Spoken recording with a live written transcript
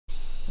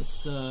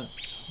Let's, I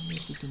wonder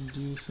if we can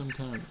do some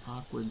kind of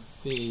awkward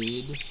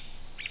fade.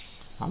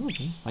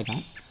 Probably, like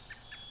that.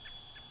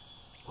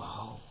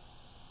 Wow.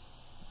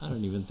 I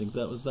don't even think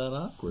that was that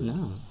awkward.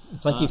 No.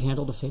 It's like you've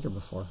handled a fader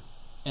before.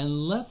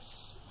 And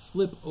let's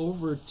flip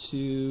over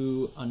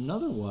to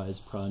another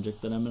Wwise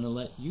project that I'm going to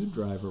let you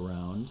drive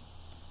around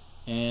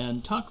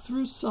and talk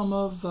through some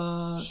of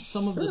the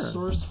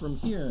source from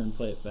here and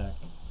play it back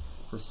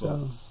for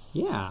folks.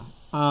 Yeah.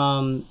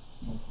 Can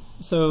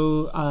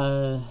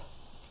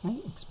I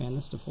expand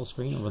this to full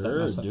screen? Or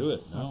Sure, do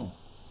it. No.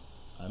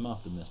 I'm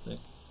optimistic.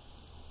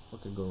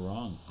 What could go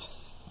wrong?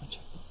 I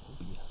checked the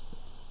OBS.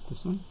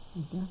 This one?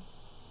 Right there?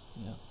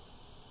 Yeah.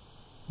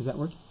 Does that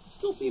work?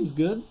 Still seems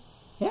good.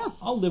 Yeah.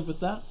 I'll live with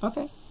that.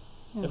 Okay.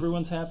 Yeah.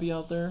 Everyone's happy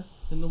out there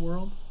in the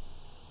world?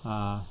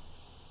 Where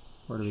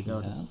do we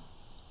go to?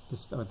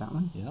 Just start with that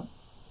one? Yeah.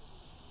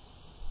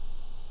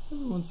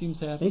 Everyone seems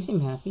happy. They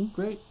seem happy.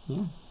 Great.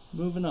 Yeah.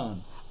 Moving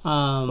on.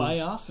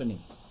 Biophony.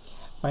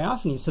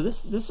 Biophony. So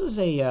this was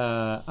a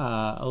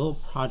little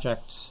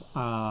project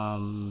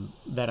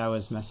that I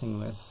was messing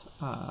with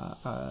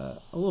a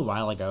little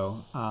while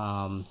ago.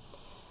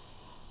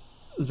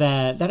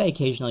 That I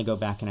occasionally go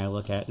back and I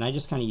look at, and I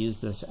just kind of use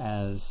this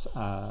as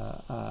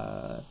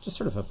just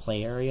sort of a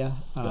play area.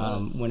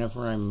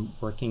 Whenever I'm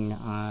working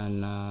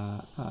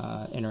on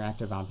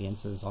interactive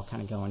ambiances, I'll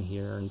kind of go in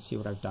here and see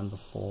what I've done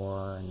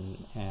before,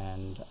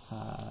 and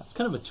it's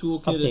kind of a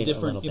toolkit of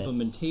different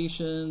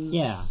implementations.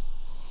 Yeah,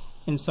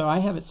 and so I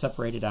have it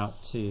separated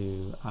out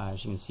to,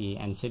 as you can see,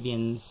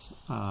 amphibians,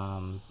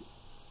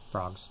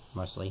 frogs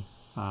mostly,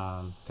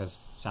 because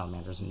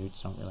salamanders and newts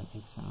don't really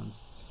make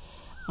sounds.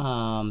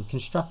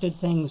 Constructed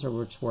things, or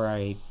where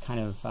I kind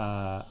of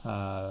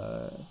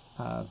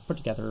put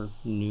together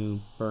new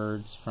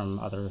birds from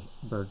other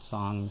bird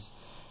songs.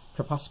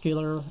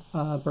 Crepuscular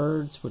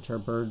birds, which are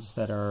birds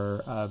that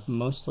are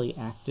mostly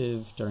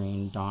active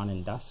during dawn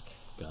and dusk.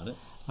 Got it.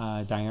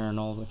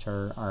 Diurnal, which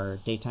are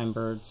daytime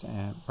birds,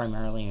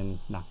 primarily, and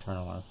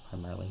nocturnal are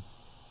primarily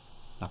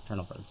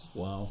nocturnal birds.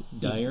 Wow.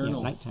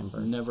 Diurnal. Nighttime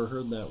birds. Never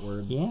heard that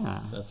word.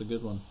 Yeah. That's a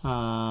good one.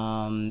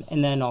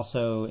 And then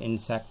also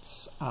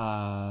insects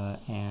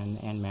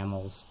and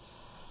mammals.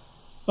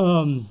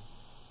 And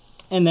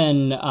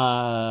then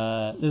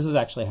this is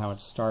actually how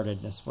it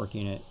started, this work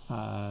unit.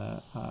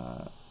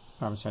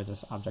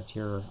 This object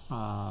here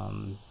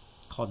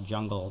called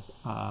Jungle,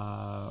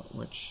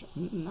 which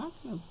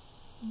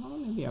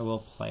maybe I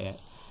will play it.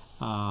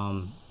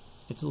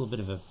 It's a little bit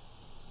of a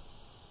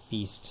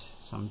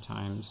beast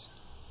sometimes.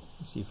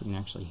 Let's see if we can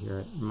actually hear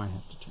it. You might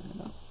have to turn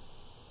it up.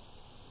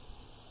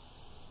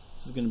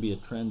 This is going to be a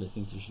trend. I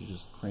think you should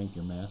just crank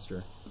your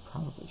master.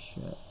 Probably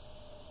should.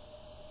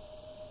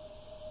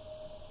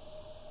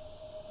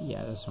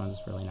 Yeah, this one's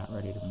really not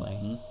ready to play.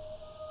 Mm-hmm.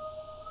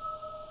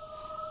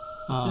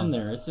 It's in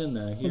there. It's in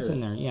there. I hear it's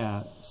in there.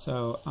 Yeah.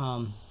 So,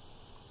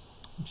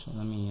 actually,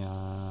 let me.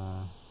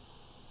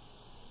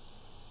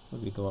 What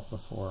did we go up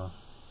before?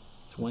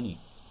 20.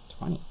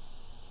 20.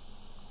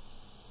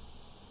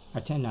 I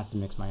tend not to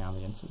mix my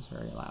ambiances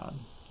very loud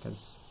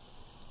because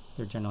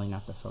they're generally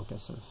not the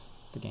focus of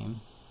the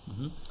game.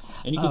 Mm-hmm.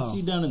 And you can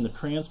see down in the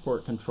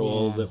transport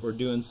control that we're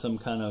doing some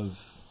kind of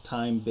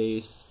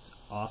time-based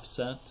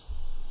offset,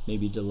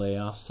 maybe delay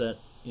offset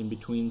in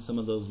between some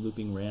of those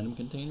looping random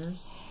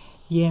containers.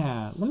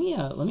 Yeah, let me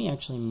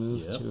actually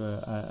move to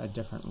a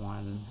different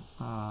one.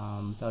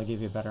 That'll give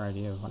you a better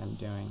idea of what I'm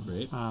doing.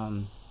 Great.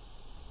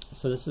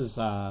 So this is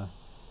a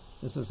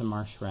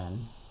marsh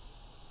wren.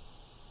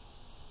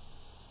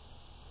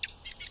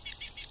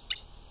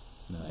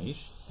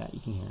 Nice. That you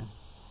can hear.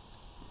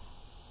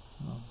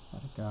 I'll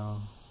let it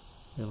go.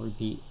 It'll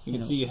repeat. You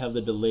can see you have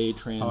the delay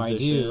transition. Oh, I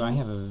do. I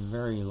have a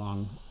very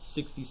long...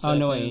 60 seconds. Oh,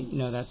 no, wait.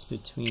 No, that's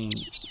between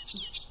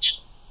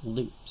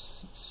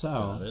loops. So...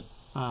 Got it.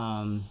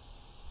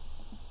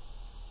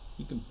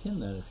 You can pin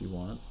that if you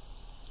want.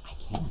 I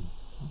can.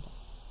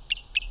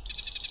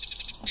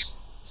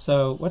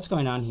 So what's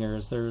going on here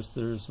is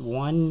there's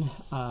one...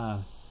 why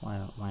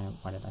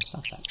did I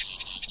stop that?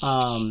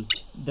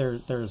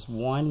 There's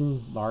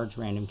one large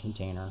random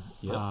container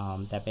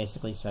that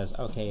basically says,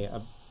 okay,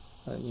 a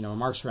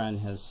marsh wren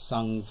has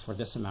sung for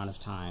this amount of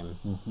time.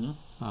 Mm-hmm.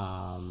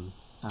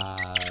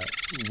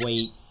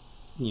 Wait,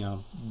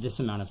 this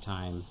amount of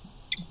time,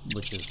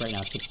 which is right now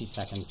 60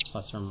 seconds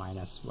plus or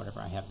minus whatever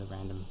I have the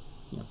random,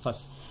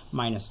 plus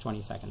minus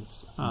 20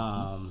 seconds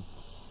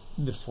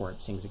before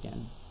it sings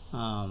again.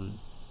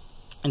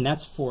 And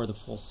that's for the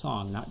full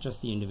song, not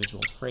just the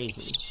individual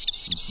phrases.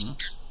 Mm-hmm.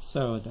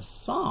 So the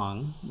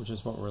song, which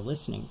is what we're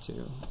listening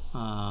to,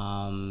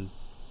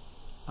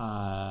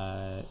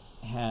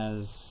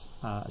 has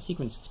a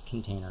sequence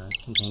container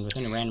contained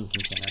within a random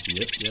container.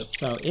 Yep.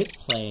 So it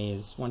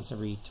plays once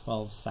every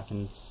 12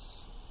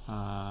 seconds,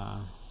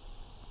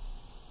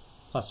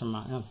 plus or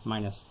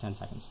minus 10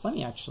 seconds. Let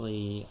me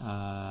actually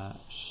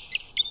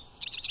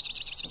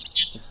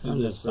turn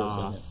this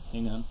off.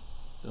 Hang on.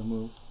 Don't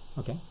move.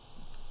 Okay.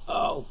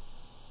 Oh,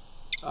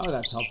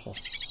 that's helpful.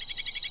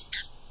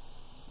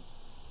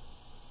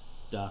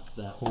 Dock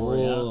that for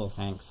you. Cool,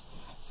 thanks.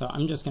 So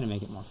I'm just going to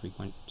make it more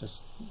frequent, just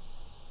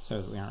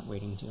so that we aren't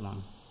waiting too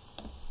long.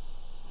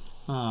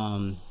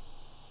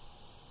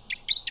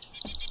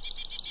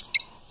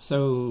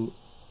 So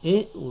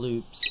it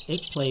loops,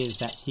 it plays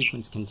that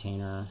sequence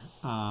container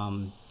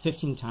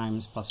 15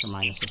 times plus or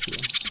minus a few.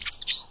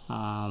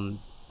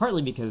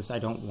 Partly because I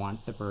don't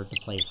want the bird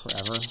to play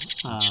forever,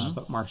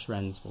 but marsh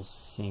wrens will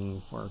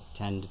sing for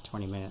 10 to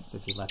 20 minutes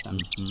if you let them.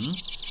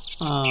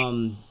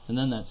 And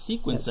then that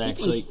sequence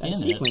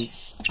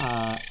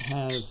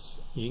has,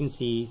 as you can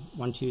see,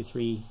 1, 2,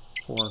 3,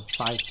 4,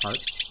 5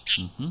 parts.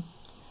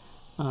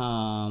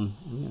 I'm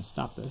going to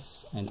stop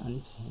this and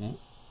unpin it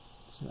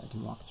so that I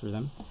can walk through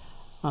them.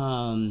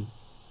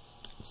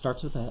 It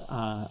starts with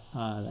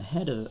the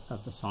head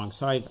of the song.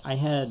 So I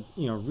had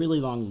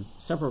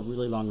several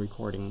really long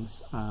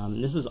recordings.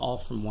 This is all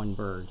from one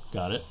bird.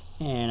 Got it.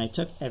 And I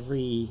took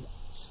every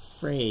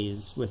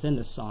phrase within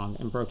the song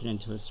and broke it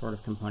into its sort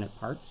of component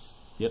parts.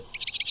 Yep.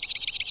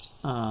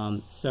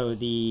 So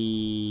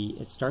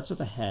it starts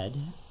with a head,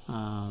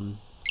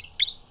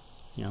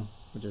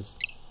 which is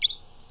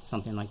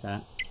something like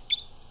that.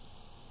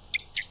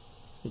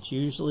 It's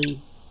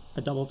usually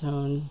a double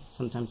tone,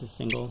 sometimes a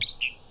single,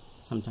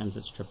 sometimes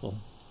it's triple.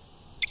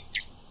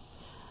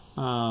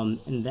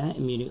 And that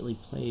immediately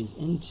plays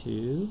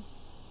into,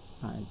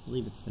 I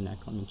believe it's the neck.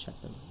 Let me check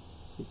the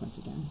sequence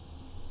again.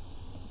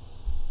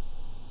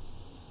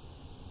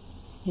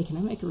 Hey, can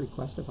I make a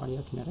request of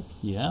Audio Kinetic?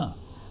 Yeah.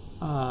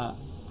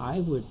 I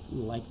would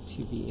like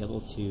to be able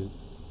to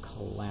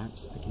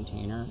collapse a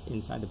container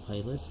inside the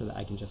playlist so that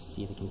I can just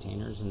see the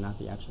containers and not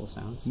the actual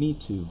sounds. Me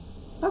too.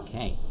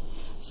 Okay.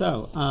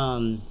 So,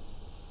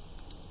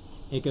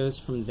 it goes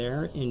from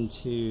there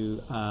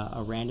into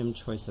a random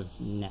choice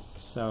of neck.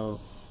 So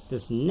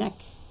this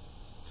neck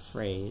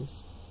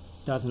phrase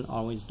doesn't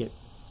always get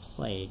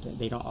played.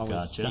 They don't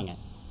always sing it.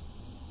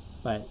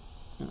 But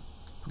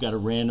we've got a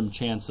random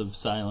chance of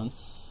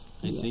silence,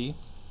 I see.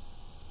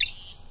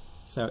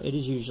 So it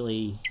is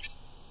usually,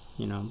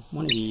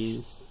 one of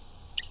these.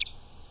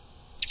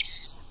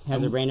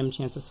 Has a random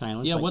chance of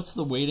silence. Yeah, what's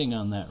the weighting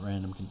on that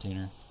random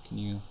container? Can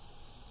you...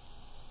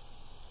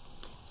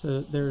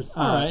 So there's...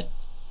 all right.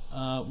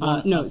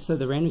 No, so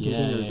the random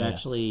container is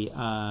actually...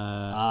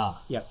 there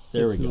it's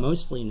we go.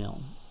 Mostly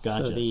nil.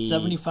 Gotcha. So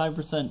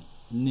 75%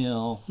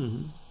 nil,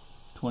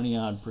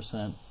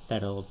 20-odd%.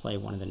 That'll play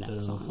one of the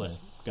next songs. Play.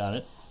 Got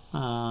it.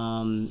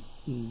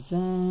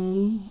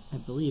 Then I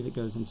believe it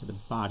goes into the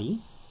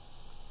body.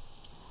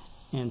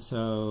 And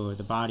so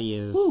the body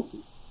is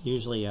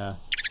usually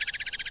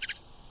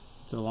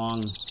it's a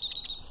long,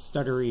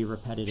 stuttery,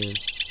 repetitive.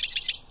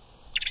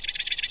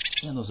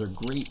 Man, those are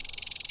great.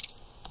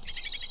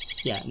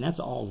 Yeah, and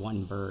that's all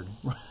one bird.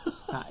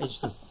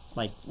 It's just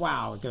like,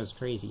 wow, it goes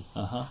crazy.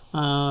 Uh-huh.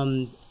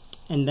 And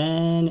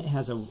then it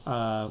has what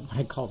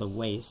I call the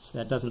waist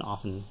that doesn't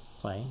often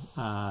play.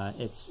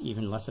 It's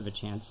even less of a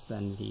chance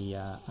than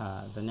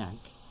the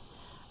neck.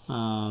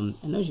 And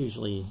those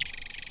usually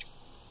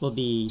will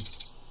be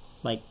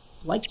like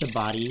the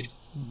body,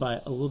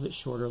 but a little bit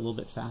shorter, a little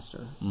bit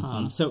faster.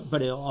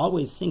 But it'll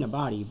always sing a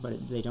body,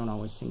 but they don't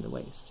always sing the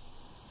waist.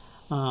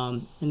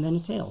 And then a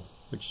tail,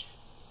 which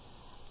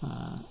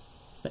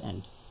is the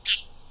end.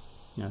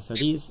 So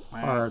these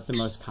are the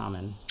most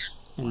common.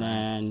 And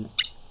then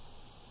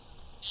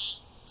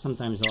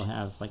sometimes they'll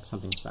have like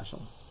something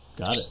special.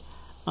 Got it.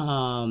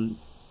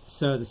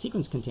 So the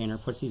sequence container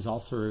puts these all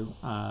through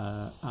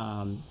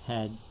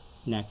head,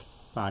 neck,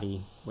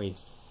 body,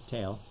 waist,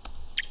 tail.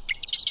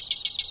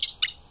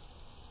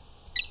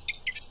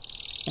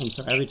 And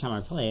so every time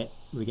I play it,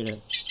 we get a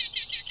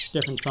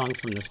different song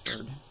from this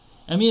bird.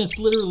 I mean, it's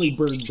literally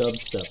bird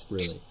dubstep,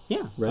 really.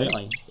 Yeah, right?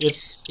 Really.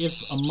 If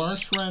a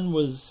marsh wren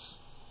was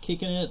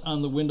kicking it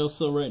on the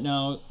windowsill right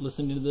now,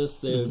 listening to this,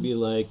 they would be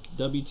like,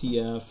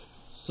 WTF,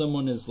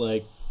 someone is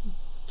like...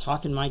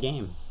 talking my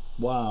game.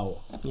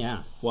 Wow.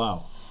 Yeah.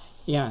 Wow.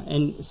 Yeah,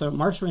 and so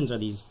marsh wrens are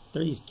these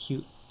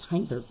cute,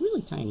 tiny, they're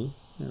really tiny.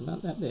 They're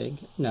about that big.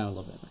 No, a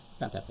little bit,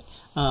 about that big.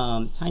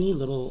 Tiny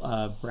little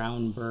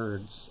brown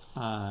birds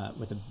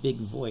with a big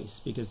voice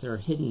because they're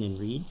hidden in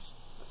reeds.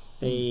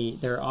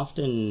 They're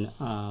often,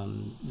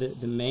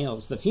 the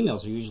males, the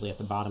females are usually at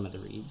the bottom of the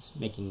reeds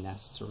making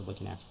nests or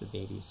looking after the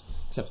babies,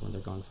 except when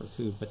they're going for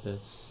food. But the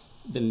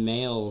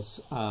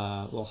males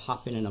will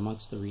hop in and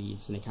amongst the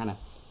reeds, and they kind of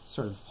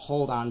sort of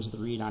hold on to the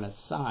reed on its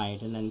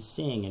side and then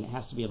sing, and it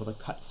has to be able to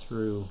cut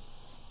through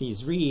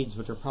these reeds,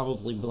 which are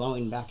probably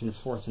blowing back and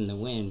forth in the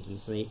wind, and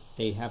so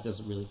they have this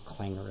really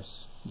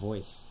clangorous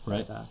voice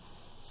that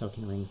so it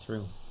can ring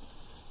through.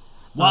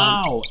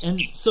 Wow. And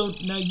so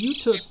now you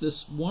took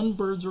this one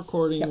bird's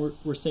recording,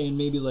 we're saying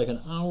maybe like an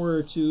hour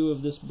or two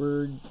of this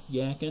bird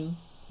yakking,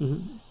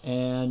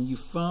 and you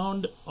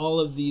found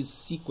all of these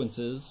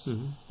sequences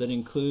that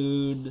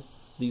include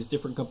these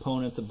different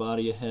components: a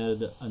body, a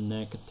head, a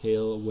neck, a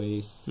tail, a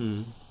waist.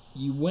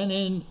 You went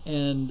in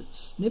and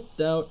snipped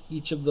out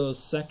each of those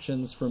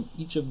sections from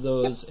each of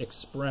those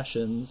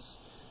expressions.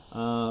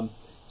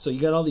 So you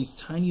got all these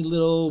tiny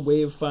little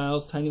wave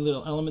files, tiny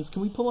little elements.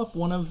 Can we pull up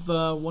one of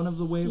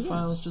the wave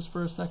files just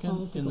for a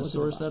second in the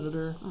source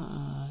editor?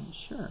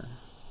 Sure.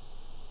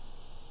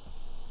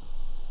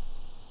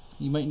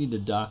 You might need to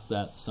dock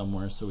that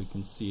somewhere so we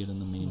can see it in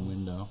the main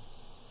window.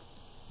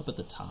 Up at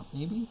the top,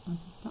 maybe? At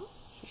the top?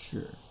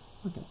 Sure.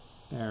 Okay,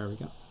 there we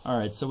go. All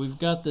right, so we've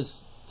got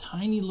this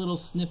tiny little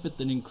snippet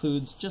that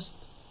includes just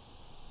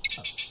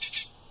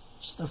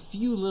a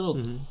few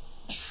little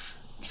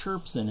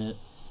chirps in it.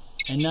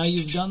 And now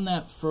you've done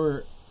that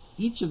for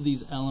each of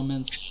these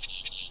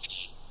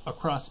elements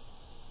across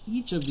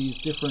each of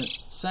these different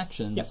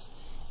sections. Yep.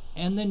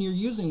 And then you're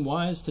using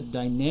Wwise to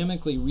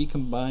dynamically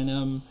recombine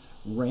them,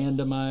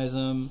 randomize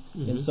them,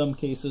 in some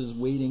cases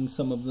weighting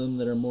some of them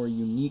that are more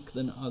unique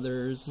than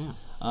others,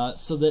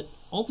 so that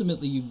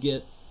ultimately you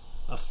get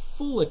a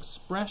full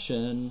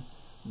expression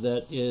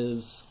that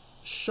is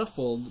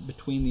shuffled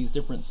between these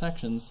different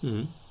sections.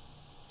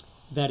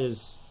 That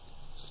is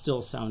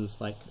still sounds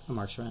like a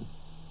marsh wren.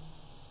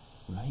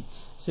 Right.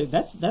 So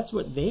that's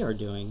what they are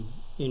doing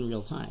in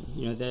real time.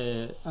 You know,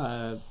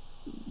 the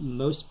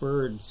most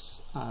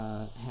birds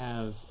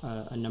have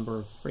a number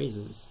of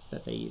phrases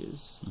that they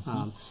use.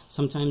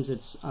 Sometimes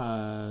it's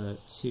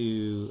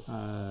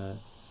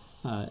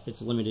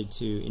it's limited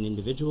to an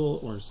individual,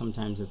 or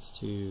sometimes it's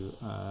to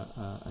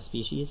a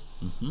species.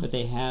 But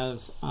they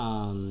have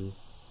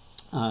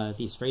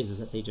these phrases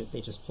that they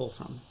just pull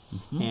from,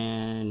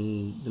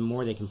 and the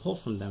more they can pull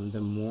from them, the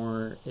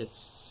more it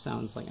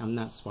sounds like I'm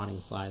not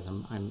swatting flies.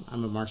 I'm a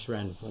marsh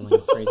wren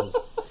pulling phrases.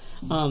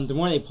 The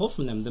more they pull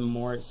from them, the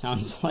more it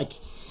sounds like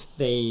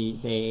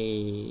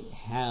they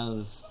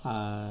have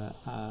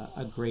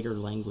a greater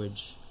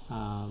language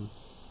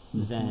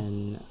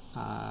than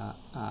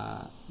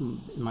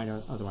it might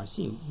otherwise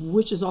seem,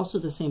 which is also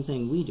the same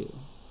thing we do.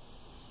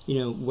 You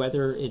know,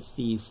 whether it's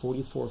the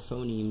 44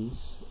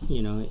 phonemes,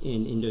 you know,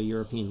 in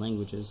Indo-European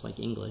languages like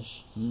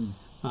English,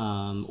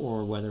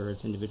 or whether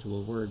it's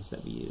individual words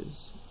that we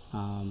use,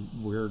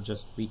 we're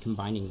just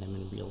recombining them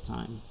in real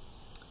time.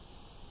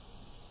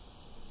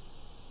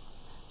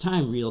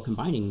 Real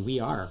combining, we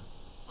are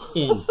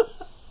in.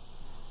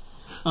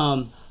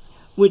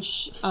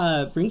 Which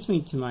brings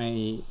me to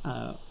my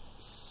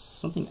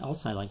something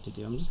else I like to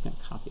do. I'm just going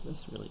to copy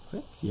this really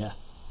quick. Yeah.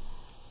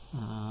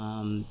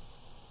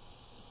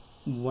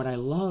 What I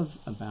love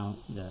about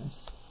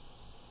this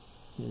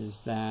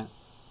is that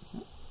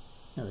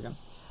there we go.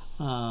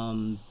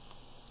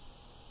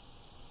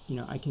 You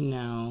know, I can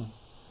now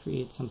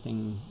create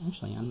something.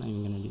 Actually, I'm not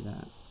even going to do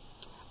that.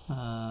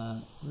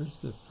 Where's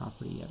the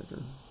property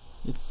editor?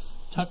 It's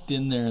tucked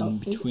in there in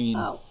between.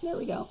 Oh, there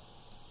we go.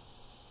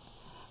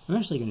 I'm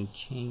actually going to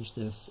change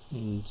this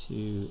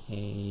into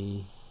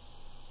a...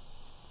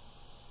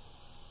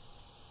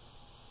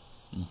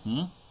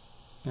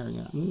 There we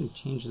go. I'm going to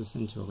change this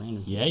into a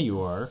random... Yeah,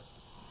 you are.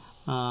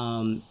 You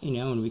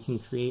know, and we can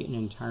create an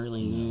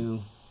entirely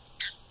new...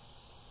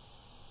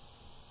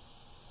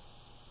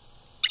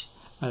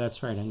 Oh,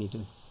 that's right. I need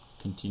to...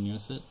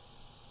 Continuous it?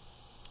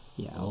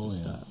 Yeah, we'll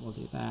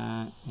do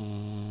that,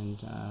 and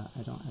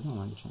I don't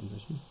want to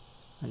transition.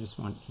 I just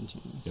want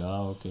continuous. Yeah,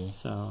 okay.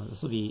 So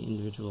this will be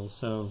individual.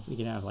 So we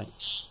can have like,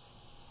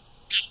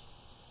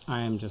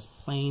 I am just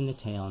playing the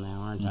tail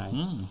now, aren't I?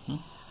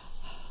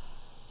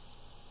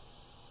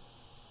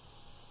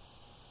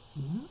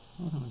 Yeah,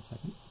 hold on one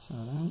second. So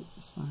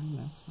that's fine.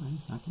 That's fine.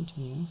 It's not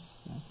continuous.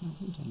 That's not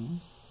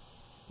continuous.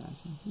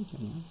 That's not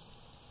continuous.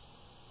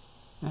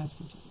 That's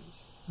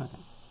continuous. Okay.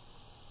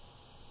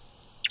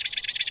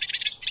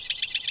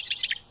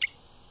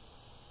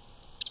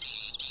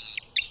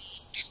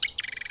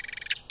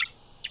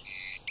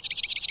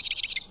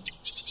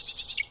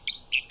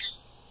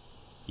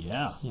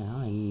 Yeah. You know,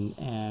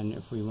 and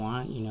if we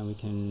want, you know, we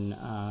can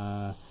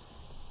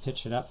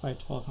pitch it up by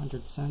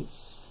 1,200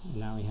 cents, and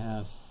now we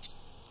have,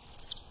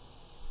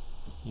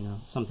 you know,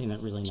 something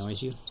that really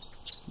annoys you.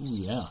 Ooh,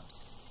 yeah.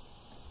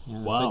 You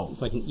know, wow.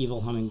 It's like an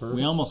evil hummingbird.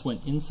 We almost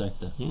went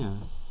insect. Yeah.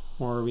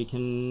 Or we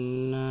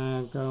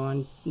can go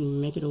and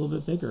make it a little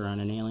bit bigger on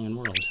an alien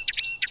world.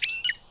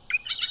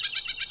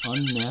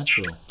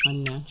 Unnatural.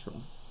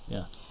 Unnatural.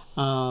 Yeah.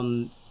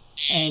 And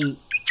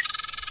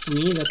for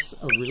me, that's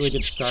a really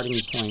good starting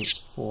point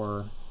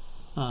for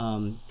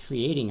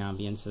creating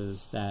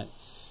ambiances that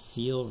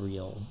feel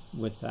real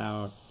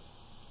without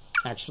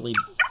actually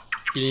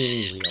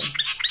being real.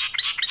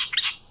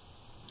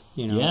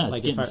 You know, yeah, it's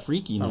like getting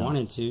freaky now. If I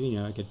wanted to, you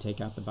know, I could take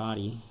out the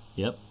body.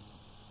 Yep.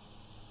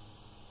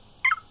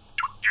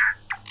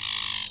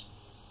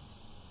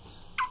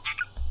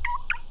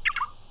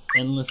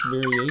 Endless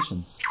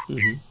variations.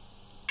 And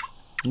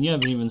you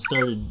haven't even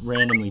started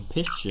randomly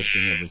pitch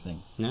shifting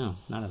everything. No,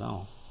 not at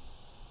all.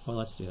 Well,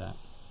 let's do that.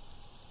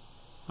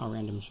 How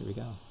random should we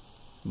go?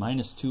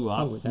 Minus two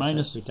octaves.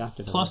 minus right. We docked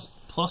it plus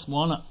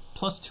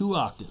 2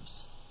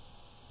 octaves.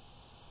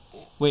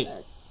 Wait.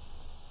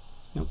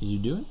 Nope. Did you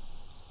do it?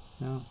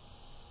 No.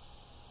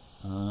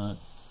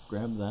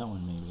 Grab that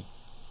one maybe.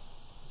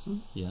 This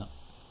one? Yeah.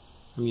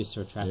 I'm used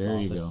to a trackball. There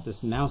you go.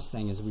 This mouse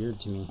thing is weird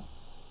to me.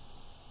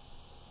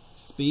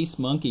 Space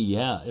monkey,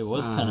 yeah, it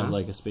was kind of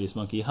like a space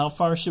monkey. How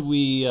far should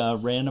we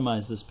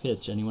randomize this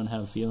pitch? Anyone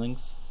have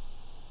feelings?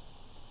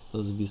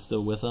 Those of you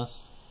still with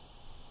us?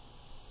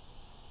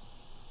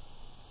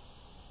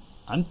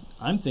 I'm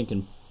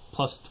thinking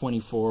plus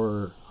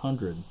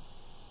 2400,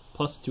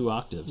 plus 2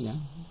 octaves. Yeah.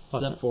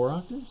 Is that 4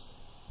 octaves?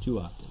 2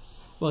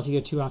 octaves. Well, if you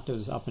get 2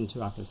 octaves up and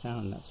 2 octaves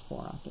down, that's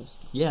 4 octaves.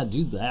 Yeah,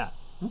 do that.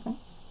 Okay.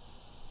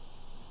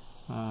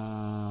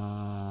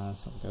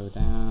 So go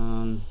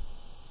down.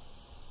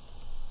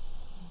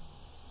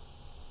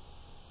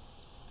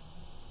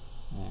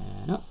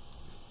 And up.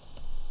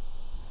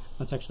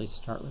 Let's actually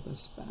start with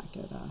this back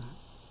at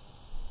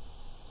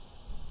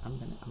I'm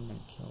gonna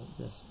kill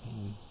this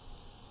pain.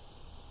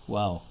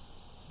 Wow.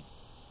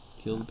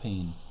 Kill the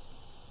pain.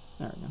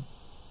 There we go.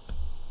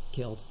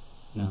 Killed.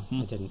 No,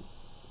 it didn't.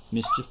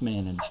 Mischief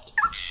managed.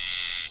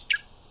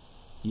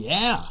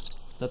 Yeah!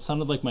 That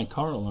sounded like my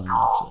car alarm,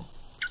 actually.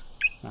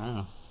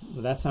 Wow.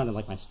 Well, that sounded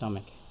like my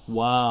stomach.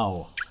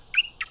 Wow.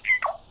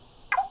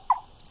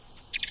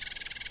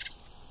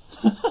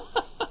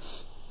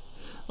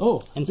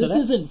 Oh, and so this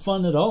isn't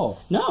fun at all.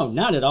 No,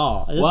 not at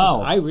all.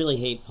 Wow. I really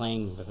hate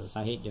playing with this.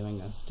 I hate doing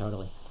this,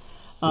 totally.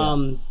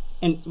 Yeah.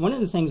 And one of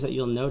the things that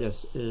you'll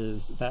notice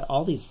is that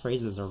all these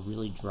phrases are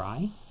really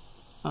dry.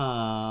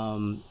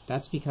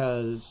 That's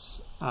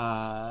because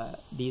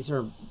these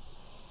are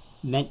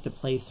meant to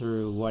play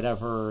through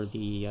whatever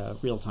the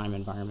real-time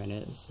environment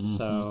is.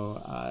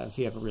 So if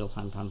you have a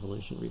real-time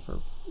convolution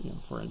reverb,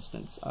 for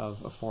instance,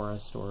 of a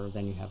forest, or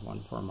then you have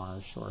one for a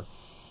marsh, or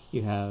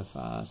you have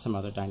some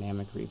other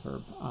dynamic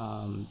reverb,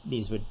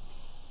 these would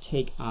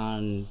take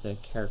on the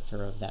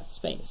character of that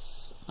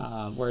space.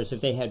 Whereas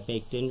if they had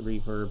baked-in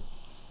reverb,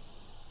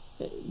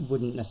 it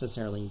wouldn't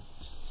necessarily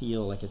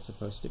feel like it's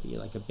supposed to be,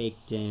 like a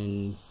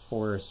baked-in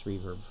forest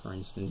reverb, for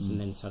instance,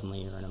 and then suddenly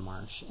you're in a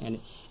marsh.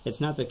 And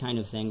it's not the kind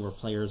of thing where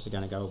players are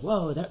going to go,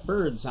 whoa, that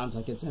bird sounds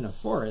like it's in a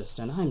forest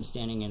and I'm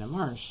standing in a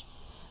marsh.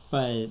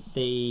 But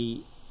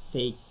they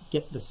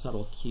get the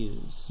subtle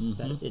cues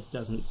that it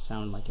doesn't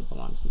sound like it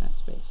belongs in that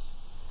space.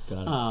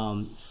 Got it.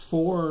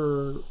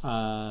 For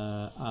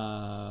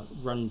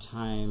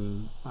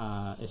runtime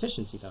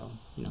efficiency, though,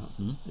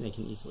 they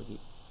can easily be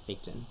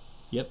baked in.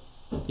 Yep.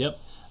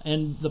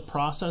 And the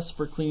process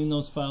for cleaning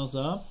those files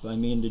up, I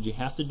mean, did you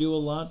have to do a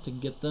lot to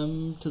get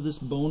them to this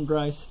bone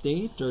dry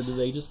state, or do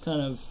they just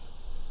kind of,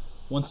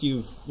 once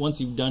you've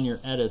done your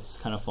edits,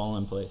 kind of fall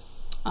in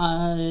place?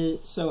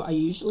 So I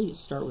usually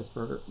start with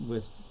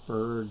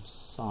bird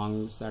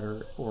songs that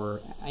are,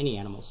 or any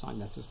animal song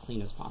that's as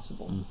clean as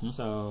possible.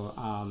 So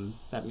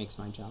that makes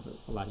my job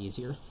a lot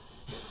easier.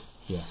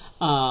 Yeah.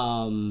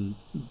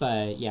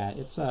 But yeah,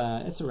 it's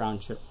a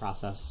round trip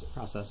process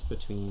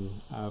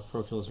between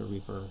Pro Tools or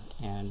Reaper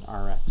and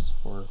RX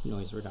for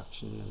noise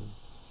reduction and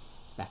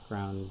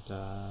background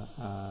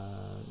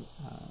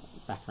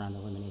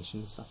elimination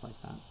and stuff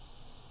like that.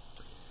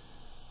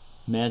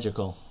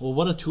 Magical. Well,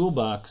 what a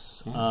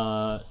toolbox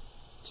to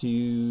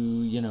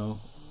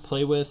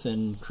play with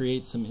and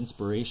create some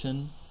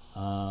inspiration.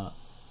 Yeah,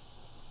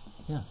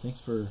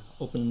 thanks for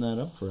opening that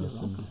up for us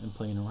and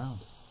playing around.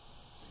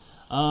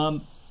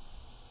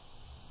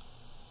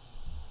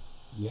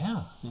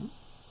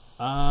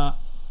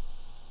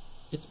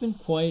 It's been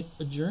quite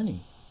a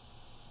journey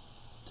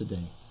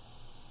today.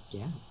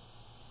 Yeah.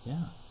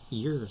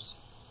 Years.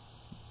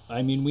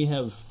 I mean, we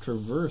have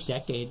traversed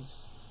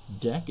decades.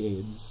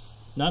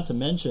 Not to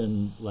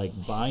mention like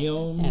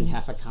biome and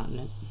half a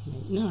continent.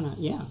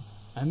 Yeah.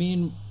 I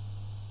mean,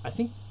 I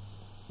think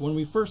when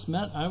we first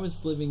met, I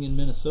was living in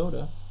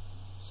Minnesota,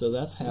 so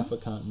that's half a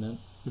continent.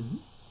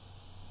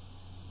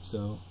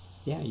 So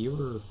yeah,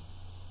 you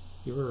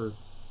were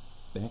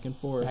back and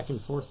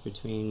forth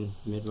between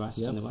the Midwest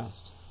and the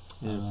West,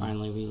 and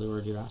finally we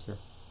lured you out here.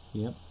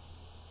 Yep.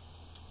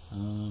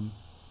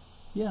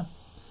 Yeah.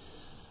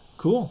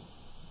 Cool.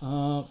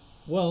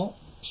 Well,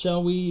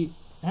 shall we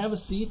have a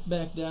seat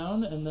back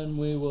down, and then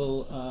we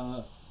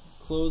will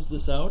close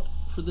this out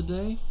for the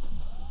day?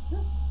 Yeah.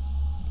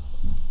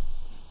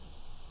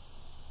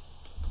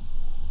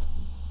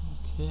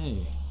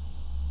 Okay.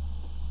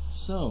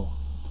 So,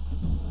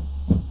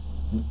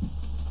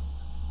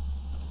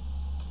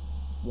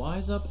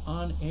 Wise Up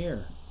on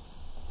Air.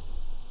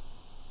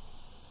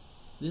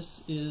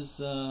 This is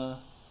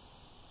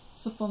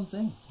it's a fun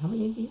thing. How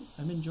many of these?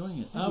 I'm enjoying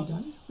it. Have you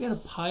done? We had a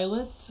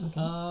pilot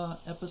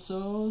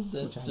episode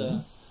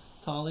that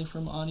Tali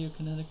from Audio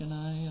Kinetic and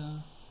I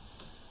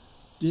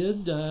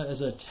did as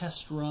a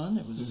test run.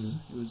 It was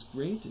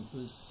great. It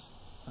was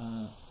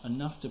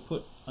enough to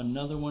put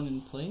another one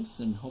in place,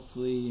 and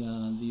hopefully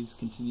these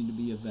continue to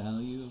be a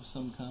value of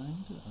some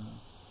kind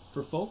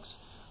for folks.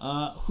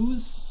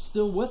 Who's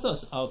still with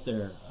us out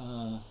there?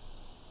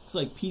 Looks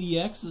like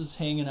PDX is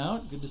hanging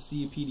out. Good to see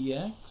you,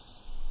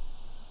 PDX.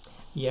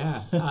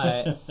 Yeah,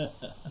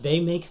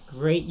 they make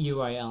great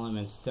UI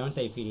elements, don't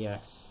they,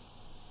 PDX?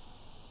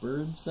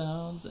 Bird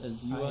sounds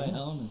as UI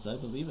elements, I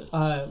believe it.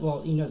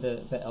 Well,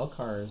 the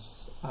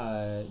Elcars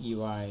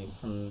UI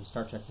from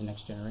Star Trek: The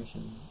Next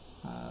Generation.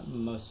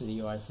 Most of the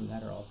UI from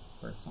that are all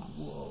bird songs.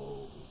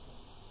 Whoa.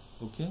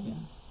 Okay. Yeah.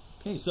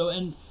 Okay. So,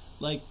 and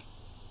like,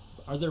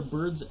 are there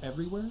birds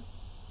everywhere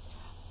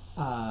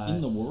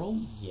in the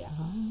world? Yeah.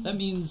 That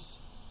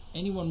means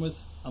anyone with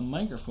a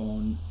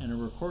microphone and a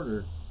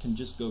recorder can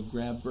just go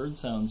grab bird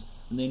sounds,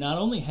 and they not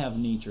only have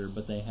nature,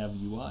 but they have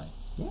UI.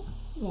 Yeah.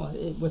 Well,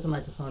 with a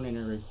microphone and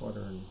a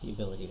recorder and the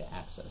ability to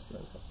access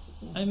those.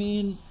 Yeah. I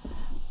mean,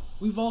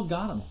 we've all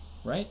got them,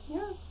 right?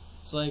 Yeah.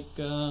 It's like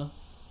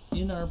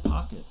in our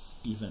pockets,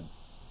 even.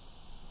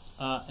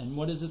 And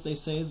what is it they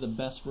say? The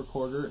best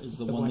recorder is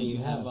the one that you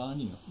have on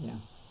you. Yeah.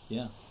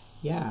 Yeah.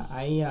 Yeah.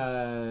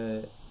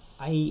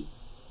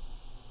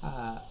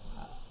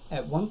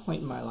 At one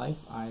point in my life,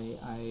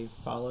 I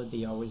followed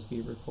the always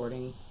be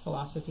recording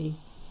philosophy.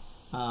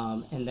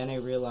 And then I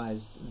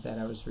realized that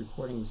I was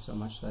recording so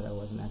much that I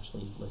wasn't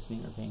actually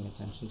listening or paying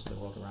attention to the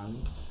world around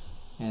me.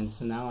 And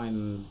so now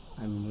I'm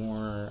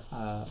more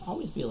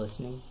always be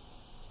listening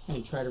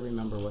and try to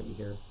remember what you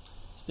hear.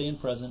 Staying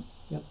present.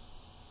 Yep.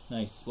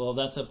 Nice. Well,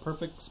 that's a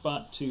perfect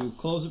spot to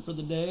close it for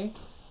the day.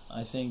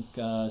 I think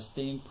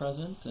staying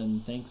present,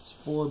 and thanks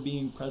for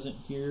being present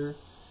here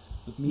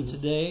with me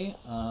today.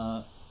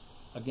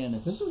 Again,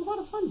 this was a lot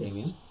of fun,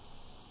 Damian.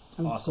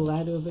 I'm awesome.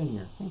 Glad to have been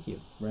here. Thank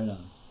you. Right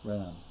on. Right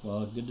on.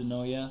 Well, good to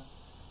know you.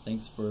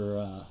 Thanks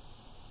for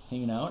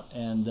hanging out,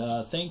 and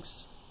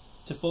thanks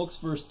to folks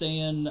for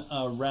staying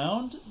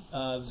around. It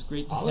was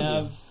great to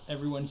have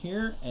everyone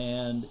here,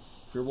 and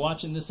if you're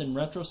watching this in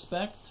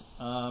retrospect,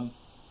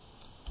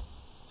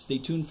 stay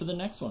tuned for the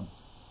next one.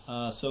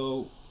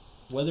 So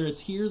whether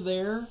it's here,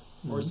 there,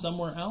 or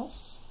somewhere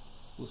else,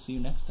 we'll see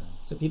you next time.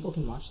 So people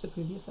can watch the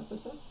previous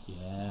episode?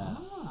 Yeah.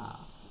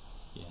 Ah.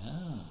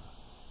 Yeah.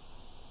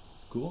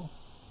 Cool.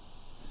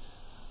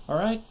 All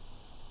right.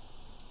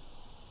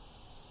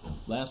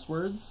 Last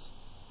words.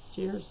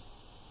 Cheers.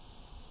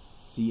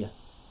 See ya.